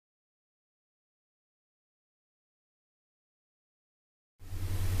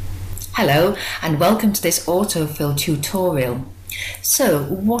Hello and welcome to this autofill tutorial. So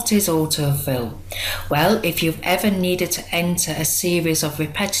what is autofill? Well, if you've ever needed to enter a series of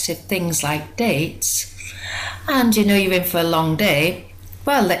repetitive things like dates and you know you're in for a long day,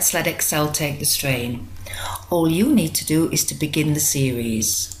 well, let's let Excel take the strain. All you need to do is to begin the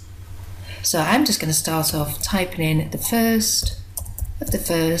series. So I'm just going to start off typing in the 1st of the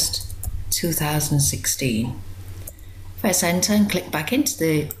 1st 2016. Press enter and click back into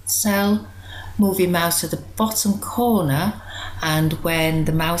the cell, move your mouse to the bottom corner, and when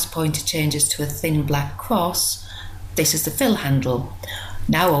the mouse pointer changes to a thin black cross, this is the fill handle.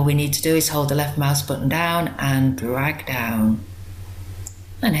 Now all we need to do is hold the left mouse button down and drag down.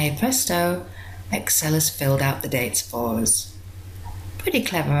 And hey presto, Excel has filled out the dates for us. Pretty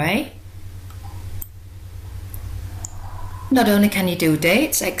clever, eh? Not only can you do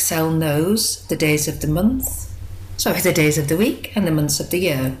dates, Excel knows the days of the month, the days of the week and the months of the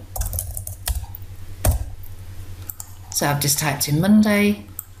year. So I've just typed in Monday,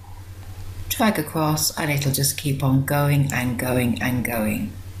 drag across, and it'll just keep on going and going and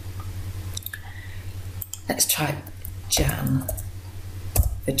going. Let's try Jan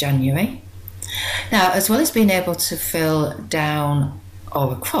for January. Now, as well as being able to fill down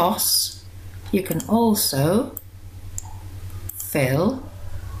or across, you can also fill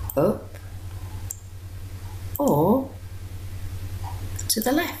up or to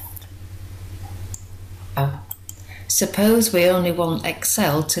the left. Suppose we only want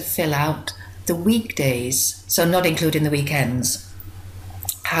Excel to fill out the weekdays, so not including the weekends.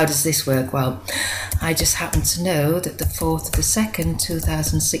 How does this work? Well, I just happen to know that the 4th of the 2nd,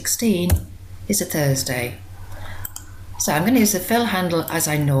 2016 is a Thursday. So I'm going to use the fill handle as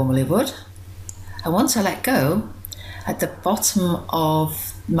I normally would. And once I let go, at the bottom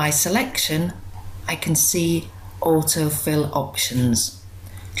of my selection, I can see autofill options.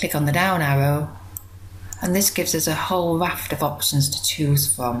 Click on the down arrow, and this gives us a whole raft of options to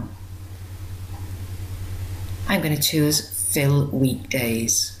choose from. I'm going to choose fill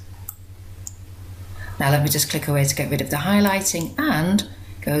weekdays. Now let me just click away to get rid of the highlighting, and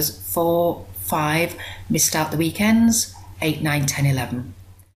it goes 4, 5, missed out the weekends, 8, 9, 10, 11.